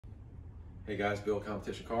Hey guys, Bill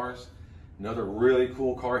Competition Cars. Another really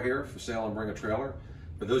cool car here for sale on Bring a Trailer.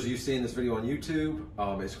 For those of you seeing this video on YouTube,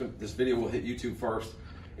 this video will hit YouTube first,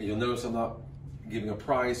 and you'll notice I'm not giving a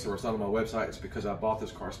price or it's not on my website. It's because I bought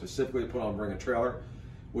this car specifically to put on Bring a Trailer,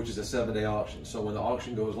 which is a 7-day auction. So when the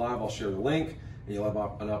auction goes live, I'll share the link and you'll have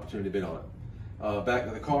an opportunity to bid on it. Back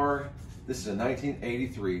to the car. This is a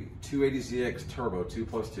 1983 280ZX Turbo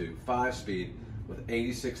 2+2 5-speed with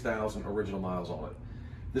 86,000 original miles on it.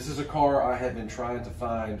 This is a car I have been trying to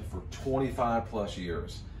find for 25 plus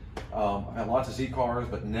years. I've had lots of Z cars,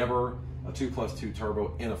 but never a 2+2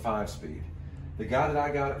 turbo in a 5-speed. The guy that I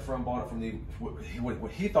got it from bought it from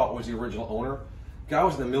what he thought was the original owner. Guy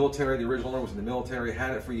was in the military, the original owner was in the military,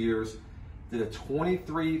 had it for years, did a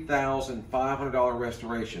 $23,500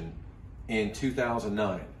 restoration in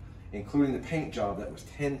 2009, including the paint job that was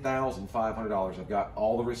 $10,500. I've got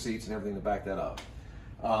all the receipts and everything to back that up.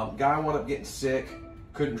 Guy wound up getting sick,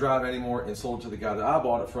 couldn't drive anymore, and sold it to the guy that I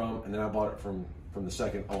bought it from, and then I bought it from the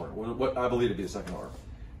second owner, what I believe to be the second owner.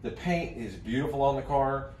 The paint is beautiful on the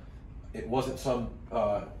car. It wasn't some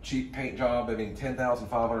cheap paint job. I mean,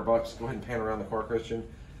 $10,500. Go ahead and pan around the car, Christian.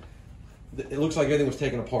 It looks like everything was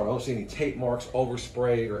taken apart. I don't see any tape marks,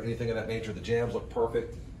 overspray, or anything of that nature. The jams look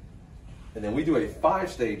perfect. And then we do a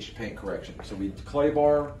 5-stage paint correction. So we clay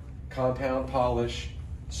bar, compound polish,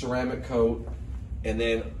 ceramic coat, and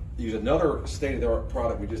then use another state-of-the-art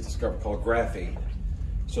product we just discovered called graphene.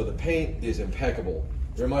 So the paint is impeccable.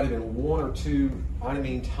 There might have been one or two,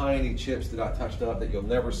 tiny chips that I touched up that you'll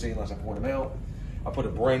never see unless I point them out. I put a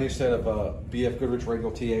brand new set of BF Goodrich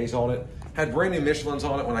radial TAs on it. Had brand new Michelins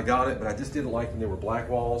on it when I got it, but I just didn't like them. They were black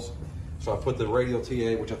walls. So I put the radial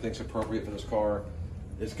TA, which I think is appropriate for this car.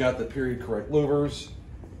 It's got the period correct louvers.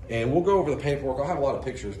 And we'll go over the paintwork. I'll have a lot of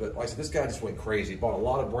pictures, but like I said, this guy just went crazy. Bought a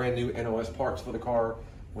lot of brand new NOS parts for the car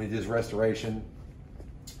when he did his restoration.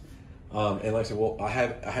 And like I said, well, I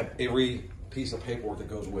have every piece of paperwork that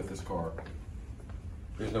goes with this car.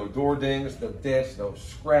 There's no door dings, no dents, no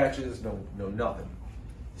scratches, no nothing.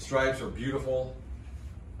 The stripes are beautiful.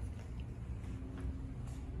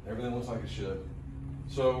 Everything looks like it should.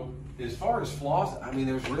 So as far as flaws, I mean,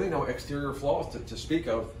 there's really no exterior flaws to speak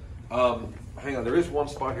of. Hang on, there is one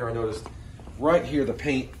spot here I noticed. Right here, the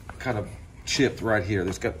paint kind of chipped right here.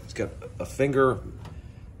 It's got a finger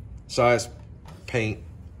size paint,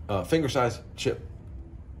 finger size chip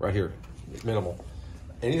right here. It's minimal.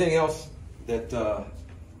 Anything else that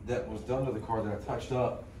was done to the car that I touched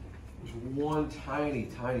up, there's one tiny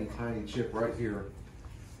chip right here,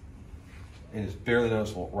 and it's barely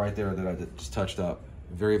noticeable right there that I just touched up.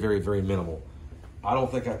 Very minimal. I don't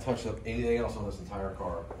think I touched up anything else on this entire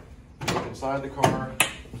car. Inside the car,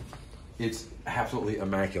 it's absolutely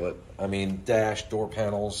immaculate. I mean, dash, door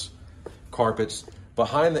panels, carpets.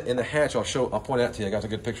 Behind in the hatch, I'll point out to you. I got a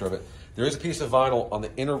good picture of it. There is a piece of vinyl on the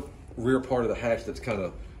inner rear part of the hatch that's kind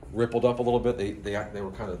of rippled up a little bit. They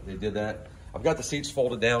did that. I've got the seats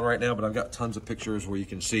folded down right now, but I've got tons of pictures where you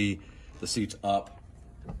can see the seats up.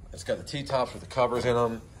 It's got the T-tops with the covers in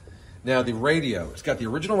them. Now the radio, it's got the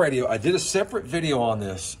original radio. I did a separate video on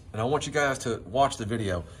this, and I want you guys to watch the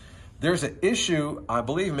video. There's an issue, I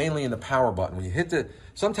believe, mainly in the power button. When you hit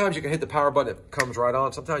sometimes you can hit the power button, it comes right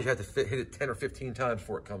on. Sometimes you have to hit it 10 or 15 times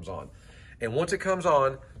before it comes on. And once it comes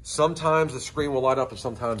on, sometimes the screen will light up and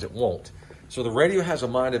sometimes it won't. So the radio has a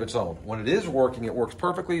mind of its own. When it is working, it works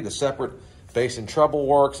perfectly. The separate bass and treble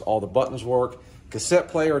works, all the buttons work. Cassette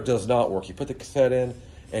player does not work. You put the cassette in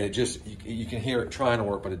and it just, you can hear it trying to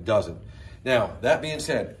work, but it doesn't. Now, that being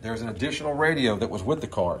said, there's an additional radio that was with the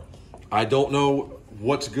car. I don't know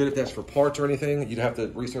what's good, if that's for parts or anything. You'd have to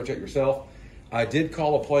research it yourself. I did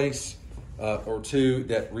call a place or two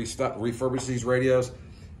that refurbishes these radios.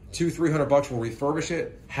 $200-300 will refurbish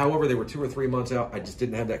it. However, they were 2 or 3 months out. I just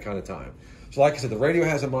didn't have that kind of time. So like I said, the radio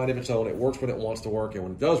has a mind of its own. It works when it wants to work, and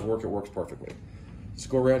when it does work, it works perfectly. Let's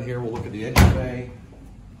go around here. We'll look at the engine bay,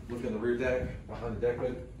 look in the rear deck, behind the deck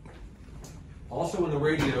hood. Also in the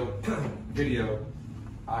radio video,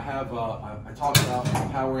 I talked about the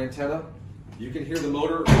power antenna. You can hear the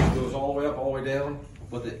motor, it goes all the way up, all the way down,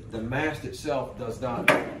 but the mast itself does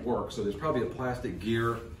not work. So there's probably a plastic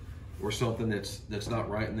gear or something that's not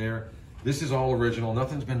right in there. This is all original,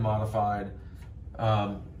 nothing's been modified.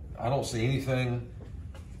 I don't see anything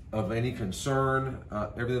of any concern.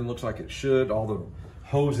 Everything looks like it should. All the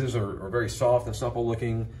hoses are very soft and supple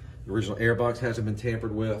looking. The original airbox hasn't been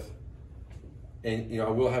tampered with. And I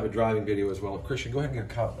will have a driving video as well. Christian, go ahead and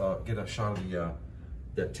get a shot of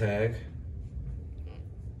that tag.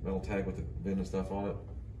 Metal tag with the VIN and stuff on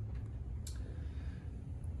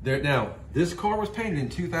it. Now, this car was painted in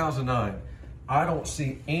 2009. I don't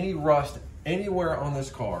see any rust anywhere on this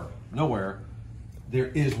car, nowhere, there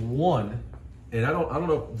is one, and I don't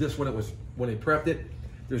know this when they prepped it.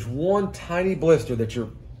 There's one tiny blister that your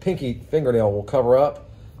pinky fingernail will cover up.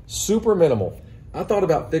 Super minimal. I thought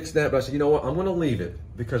about fixing that, but I said, you know what? I'm going to leave it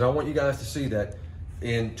because I want you guys to see that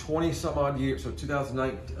in 20 some odd years, so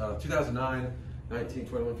 2009, 19,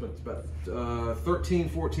 21, 20, it's about 13,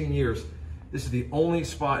 14 years. This is the only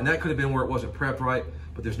spot, and that could have been where it wasn't prepped right,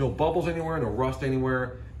 but there's no bubbles anywhere, no rust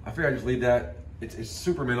anywhere. I figured I'd just leave that. It's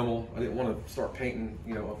super minimal. I didn't want to start painting,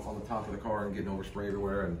 you know, up on the top of the car and getting overspray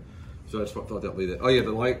everywhere, and so I just thought that leave it. Oh yeah,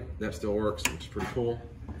 the light, that still works, which is pretty cool.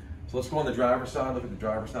 So let's go on the driver's side, look at the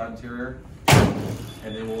driver's side interior,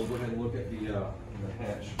 and then we'll go ahead and look at the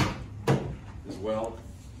hatch as well.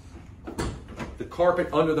 The carpet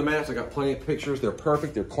under the mats, I got plenty of pictures. They're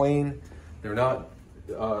perfect, they're clean. They're not,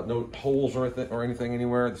 no holes or anything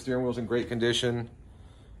anywhere. The steering wheel's in great condition.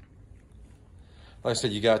 Like I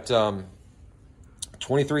said, you got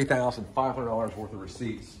 $23,500 worth of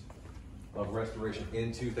receipts of restoration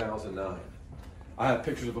in 2009. I have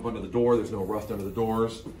pictures of up under the door. There's no rust under the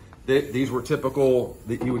doors. These were typical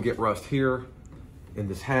that you would get rust here in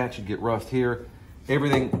this hatch. You'd get rust here.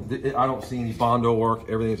 Everything, I don't see any Bondo work.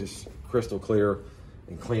 Everything is just crystal clear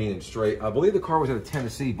and clean and straight. I believe the car was at a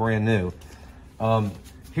Tennessee, brand new.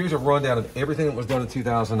 Here's a rundown of everything that was done in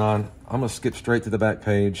 2009. I'm gonna skip straight to the back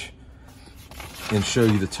page and show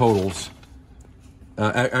you the totals.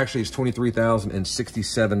 Actually, it's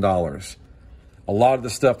 $23,067. A lot of the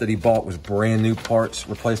stuff that he bought was brand new parts,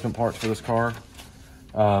 replacement parts for this car.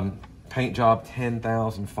 Paint job,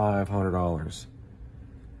 $10,500.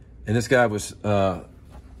 And this guy was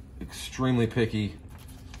extremely picky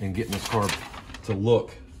in getting this car to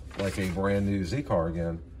look like a brand new Z car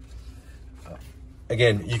again.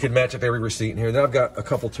 Again, you can match up every receipt in here. Then I've got a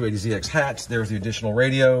couple 280ZX hats. There's the additional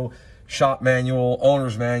radio, shop manual,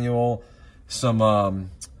 owner's manual, some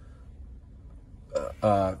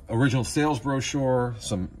original sales brochure,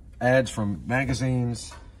 some ads from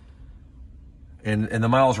magazines, and the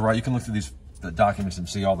miles are right. You can look through the documents and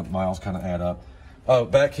see all the miles kind of add up. Oh,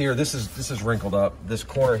 back here, this is wrinkled up. This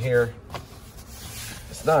corner here,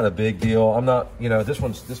 it's not a big deal. I'm not, you know, this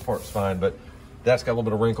part's fine, but that's got a little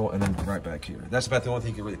bit of wrinkle, and then right back here. That's about the only thing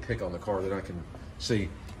you can really pick on the car that I can see.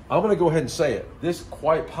 I'm gonna go ahead and say it. This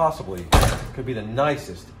quite possibly could be the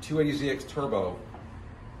nicest 280ZX Turbo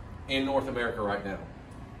in North America right now.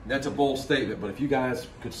 And that's a bold statement, but if you guys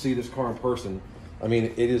could see this car in person, I mean,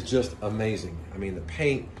 it is just amazing. I mean, the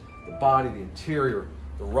paint, the body, the interior,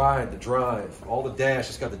 the ride, the drive, all the dash.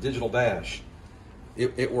 It's got the digital dash.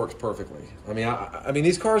 It works perfectly. I mean, I mean,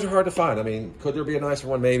 these cars are hard to find. I mean, could there be a nicer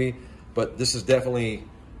one? Maybe, but this is definitely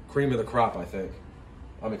cream of the crop, I think.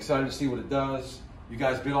 I'm excited to see what it does. You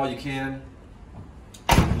guys bid all you can.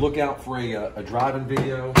 Look out for a driving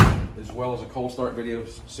video as well as a cold start video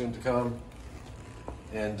soon to come.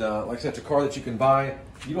 And like I said, it's a car that you can buy.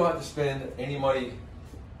 You don't have to spend any money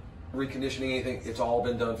reconditioning anything. It's all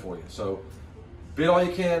been done for you. So bid all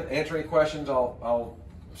you can, answer any questions. I'll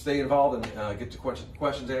stay involved and get the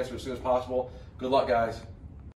questions answered as soon as possible. Good luck, guys.